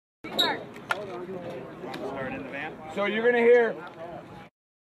So you're gonna hear.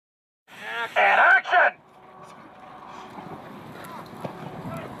 And action!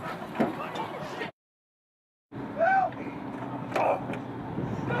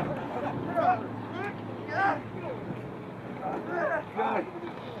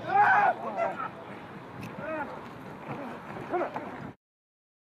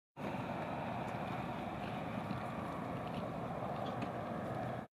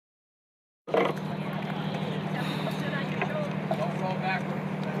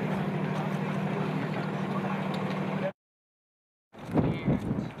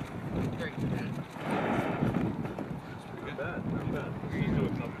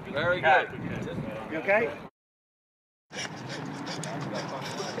 Very good. You okay?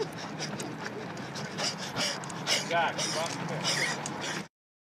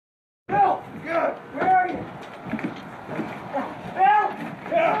 Bill! Good! Where are you? Bill!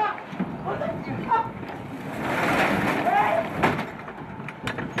 Yeah! What the fuck?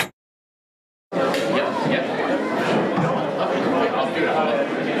 Yep. I'll do it.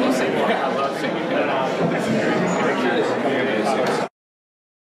 I'll sing more. I love singing.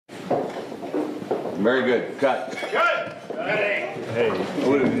 Very good. Cut. Good. Hey. It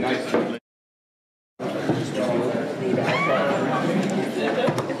would have been nice.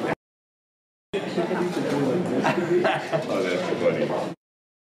 Oh, that's funny.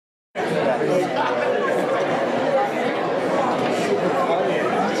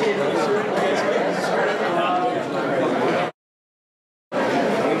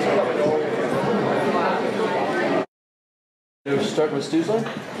 We're starting with Stu's line?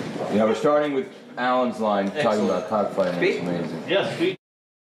 Yeah, we're starting with Alan's line, talking about cockfighting. It's amazing. Yes, sweet.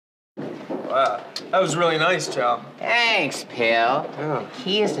 Wow, that was really nice, Chow. Thanks, Pill. Yeah.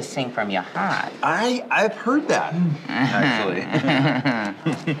 Key is to sing from your heart. I've heard that, actually.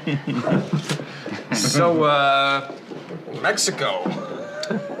 So, Mexico.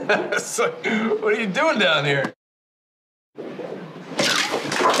 So, what are you doing down here?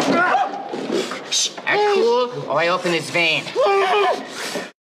 Act cool, or I open his vein.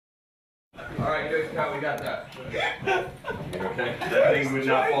 All right, good, Scott, we got that. You okay? That thing would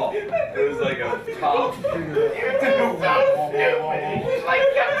not fall. It was like a top. You're so stupid. I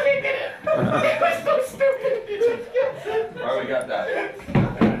kept kicking it. It was so stupid. All right, we got that.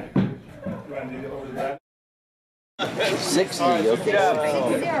 60, okay.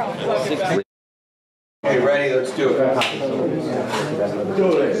 60. Okay, ready? Let's do it. Do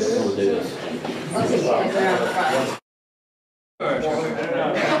this.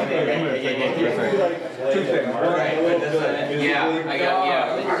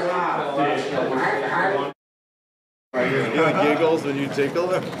 He giggles when you tickle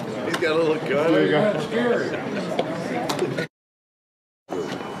him. He's got a little gun.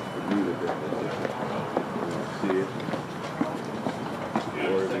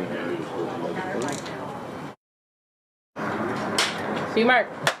 See you, Mark.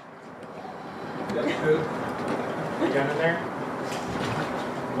 That's good. You got in there?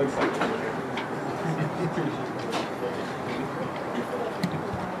 Looks like it.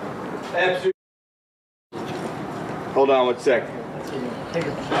 Absolutely. Hold on one sec. Get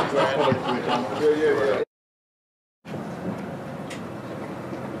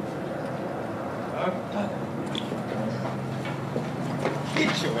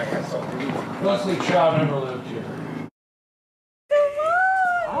your ass over here. Leslie Chow never lived here.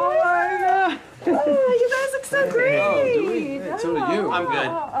 You guys look so great. Oh, do we? Hey, so do you. I'm good.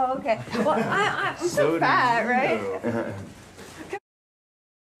 Oh, okay. Well, I'm so fat, right?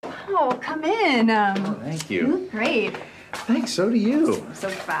 Oh, come in. Thank You you. look great. Thanks, so do you. I'm so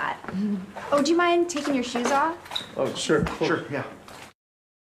fat. Oh, do you mind taking your shoes off? Oh, sure, yeah.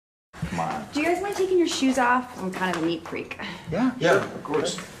 Come on. Do you guys mind taking your shoes off? I'm kind of a neat freak. Yeah, of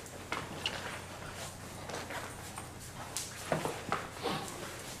course.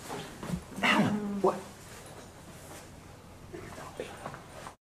 Alan, what?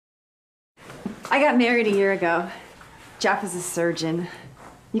 I got married a year ago. Jeff is a surgeon.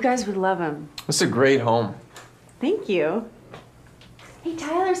 You guys would love him. This is a great home. Thank you. Hey,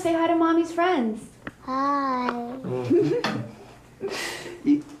 Tyler, say hi to Mommy's friends. Hi.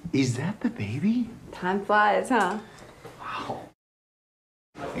 Is that the baby? Time flies, huh? Wow.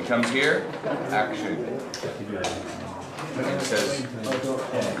 He comes here, action. It says,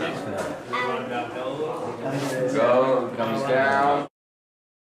 go, comes down.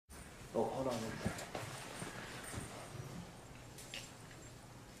 Oh, hold on.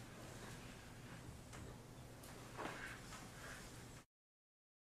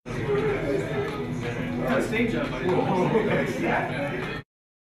 Stage up, buddy.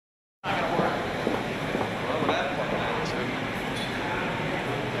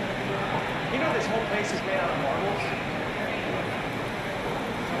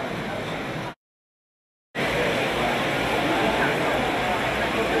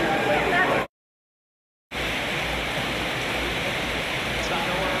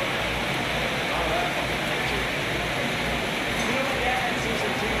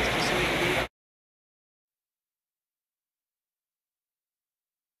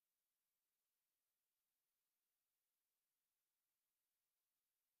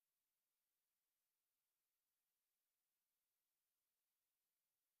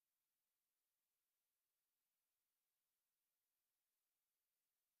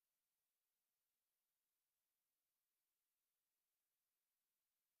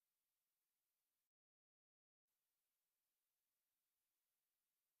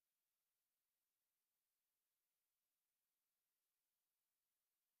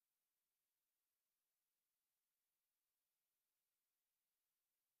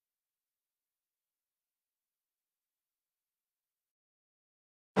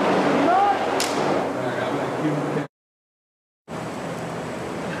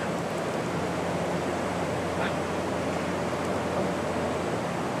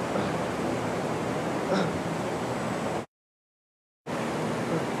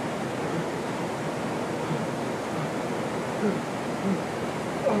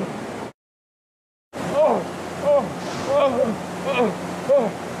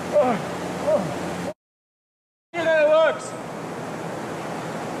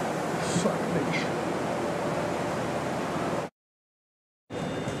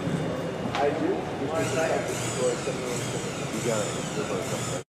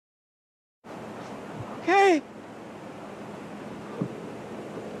 Okay.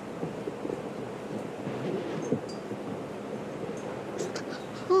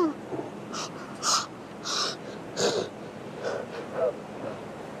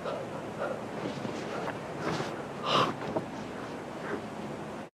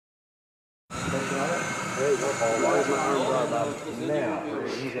 Now,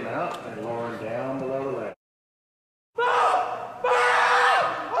 ease them out and lower them down below the leg.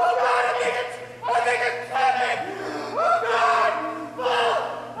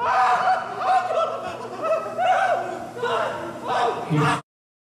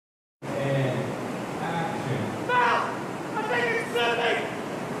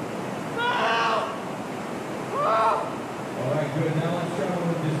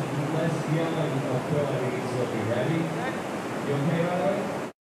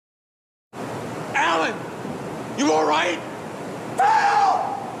 Alan! You alright?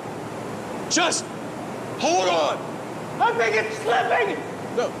 Just hold on! I think it's slipping!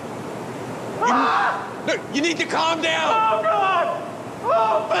 No. You need to calm down! Oh, God!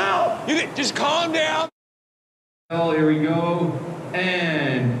 Oh, Bill! Just calm down! Well, here we go.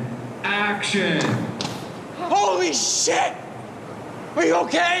 And action! Holy shit! Are you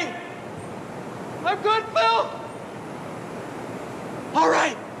okay? I'm good, Bill! All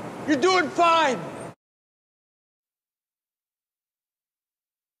right, you're doing fine.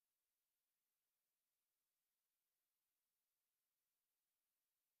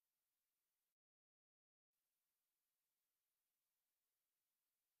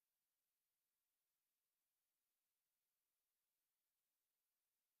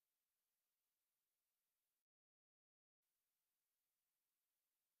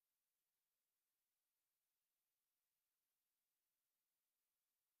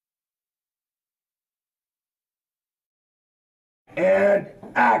 And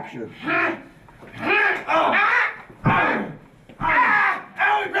action. Alan,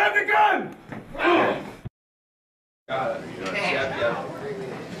 grab the gun! Got it. Yep.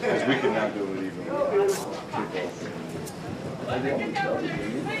 Because we can now do it even more.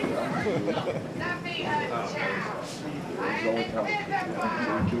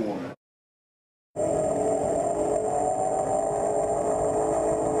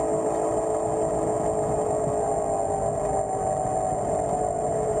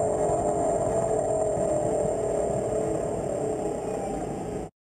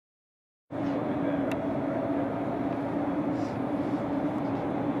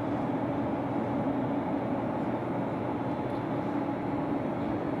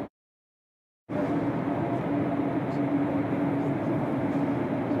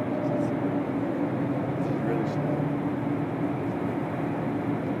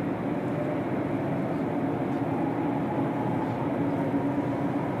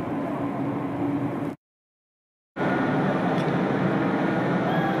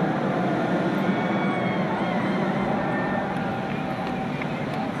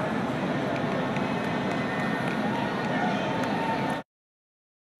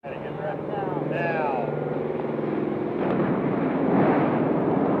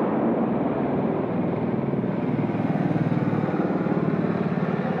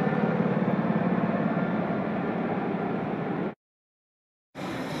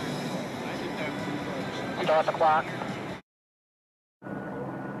 Start the clock.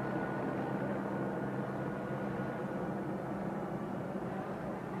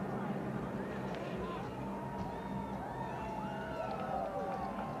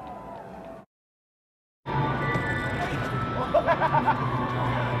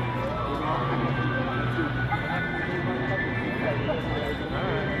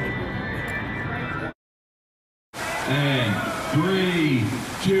 And 3,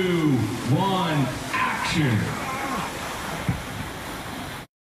 2, 1, action!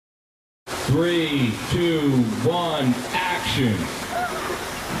 3, 2, 1, action!